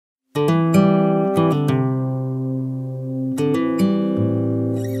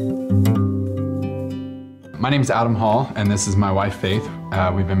name's Adam Hall, and this is my wife, Faith.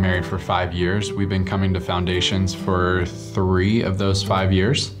 We've been married for 5 years. We've been coming to Foundations for 3 of those 5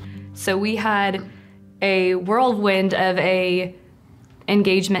 years. So we had a whirlwind of a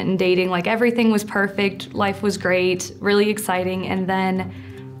engagement and dating. Like, everything was perfect, life was great, really exciting. And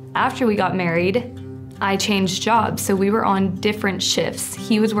then after we got married, I changed jobs. So we were on different shifts.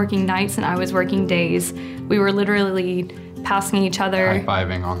 He was working nights and I was working days. We were literally passing each other.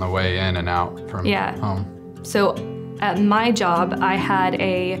 High-fiving on the way in and out from home. So at my job, I had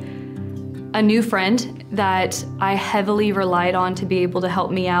a new friend that I heavily relied on to be able to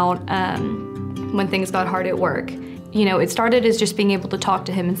help me out when things got hard at work. You know, it started as just being able to talk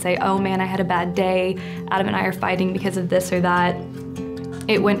to him and say, oh man, I had a bad day. Adam and I are fighting because of this or that.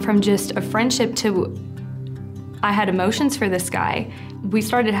 It went from just a friendship to I had emotions for this guy. We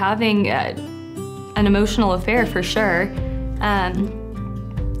started having an emotional affair for sure.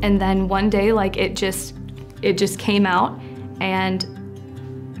 And then one day, like, it just came out, and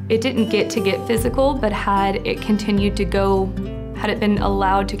it didn't get physical, but had it continued to go, had it been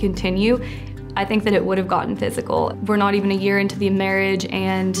allowed to continue, I think that it would have gotten physical. We're not even a year into the marriage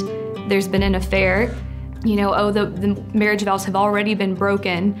and there's been an affair. You know, oh, the marriage vows have already been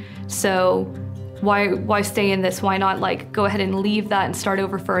broken, so why stay in this? Why not, like, go ahead and leave that and start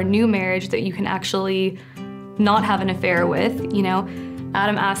over for a new marriage that you can actually not have an affair with, you know?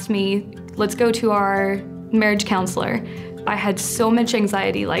 Adam asked me, let's go to our marriage counselor. I had so much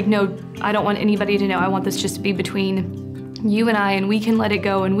anxiety, like, no, I don't want anybody to know. I want this just to be between you and I, and we can let it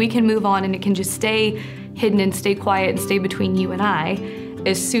go and we can move on, and it can just stay hidden and stay quiet and stay between you and I.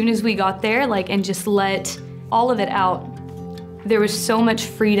 As soon as we got there, like, and just let all of it out, there was so much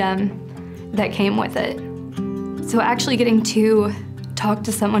freedom that came with it. So actually getting to talk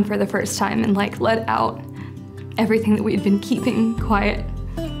to someone for the first time and, like, let out everything that we'd been keeping quiet,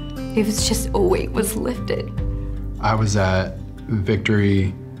 it was just, a weight was lifted. I was at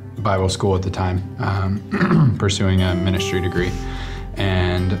Victory Bible School at the time, pursuing a ministry degree.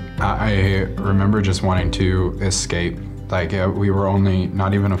 And I remember just wanting to escape. Like, we were only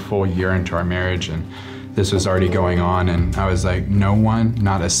not even a full year into our marriage, and this was already going on. And I was like, no one,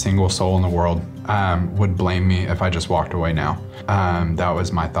 not a single soul in the world would blame me if I just walked away now. That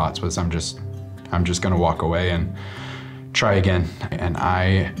was my thoughts, was I'm just gonna walk away and try again. And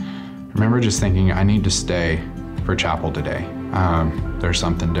I remember just thinking, I need to stay for chapel today. There's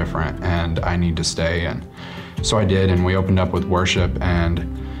something different and I need to stay. And so I did, and we opened up with worship. And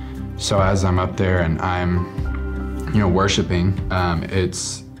so as I'm up there and I'm, you know, worshiping,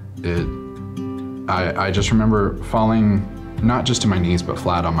 I just remember falling, not just to my knees, but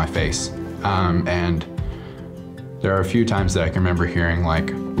flat on my face. And there are a few times that I can remember hearing,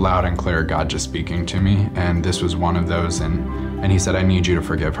 like, loud and clear God just speaking to me, and this was one of those. And he said, I need you to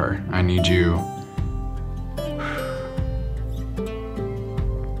forgive her. I need you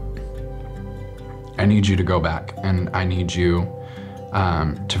to go back, and I need you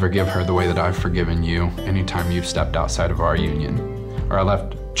to forgive her the way that I've forgiven you anytime you've stepped outside of our union. Or I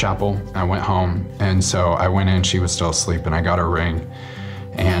left chapel, I went home, and so I went in, she was still asleep, and I got her ring.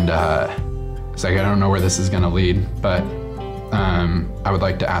 And it's like, I don't know where this is gonna lead, but I would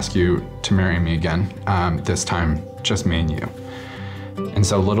like to ask you to marry me again, this time just me and you. And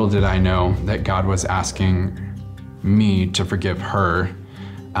so little did I know that God was asking me to forgive her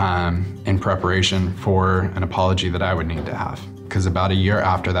in preparation for an apology that I would need to have. Because about a year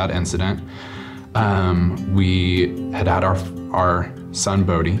after that incident, we had our son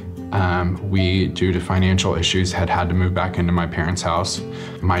Bodie. We, due to financial issues, had to move back into my parents' house.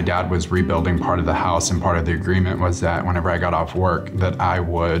 My dad was rebuilding part of the house, and part of the agreement was that whenever I got off work, that I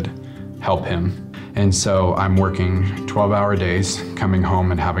would help him. And so I'm working 12-hour days, coming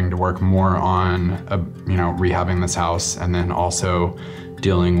home and having to work more on, rehabbing this house, and then also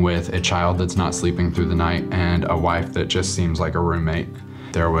dealing with a child that's not sleeping through the night and a wife that just seems like a roommate.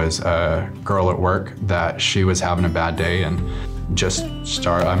 There was a girl at work that she was having a bad day, and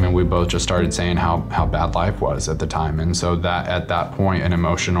we both just started saying how bad life was at the time. And so that at that point, an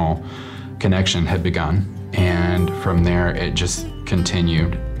emotional connection had begun. And from there, it just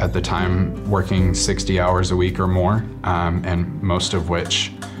continued. At the time, working 60 hours a week or more, and most of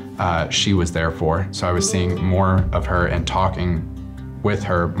which she was there for. So I was seeing more of her and talking with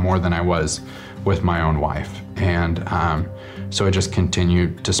her more than I was with my own wife. And so it just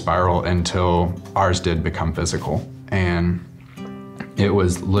continued to spiral until ours did become physical. And it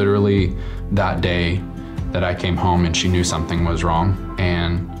was literally that day that I came home and she knew something was wrong,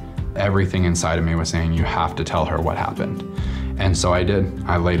 and everything inside of me was saying, you have to tell her what happened. And so I did.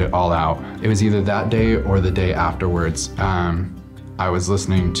 I laid it all out. It was either that day or the day afterwards. I was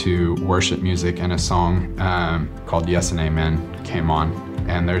listening to worship music and a song called Yes and Amen came on.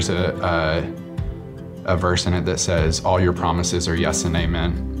 And there's a verse in it that says, all your promises are yes and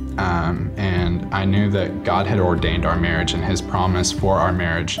amen. And I knew that God had ordained our marriage, and his promise for our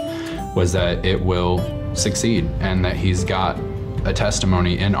marriage was that it will succeed and that he's got a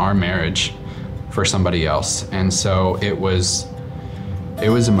testimony in our marriage for somebody else. And so it was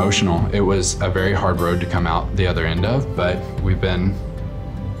emotional. It was a very hard road to come out the other end of, but we've been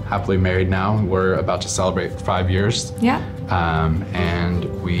happily married now. We're about to celebrate 5 years. Yeah.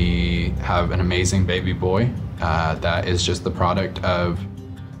 And we have an amazing baby boy that is just the product of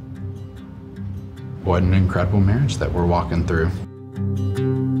what an incredible marriage that we're walking through.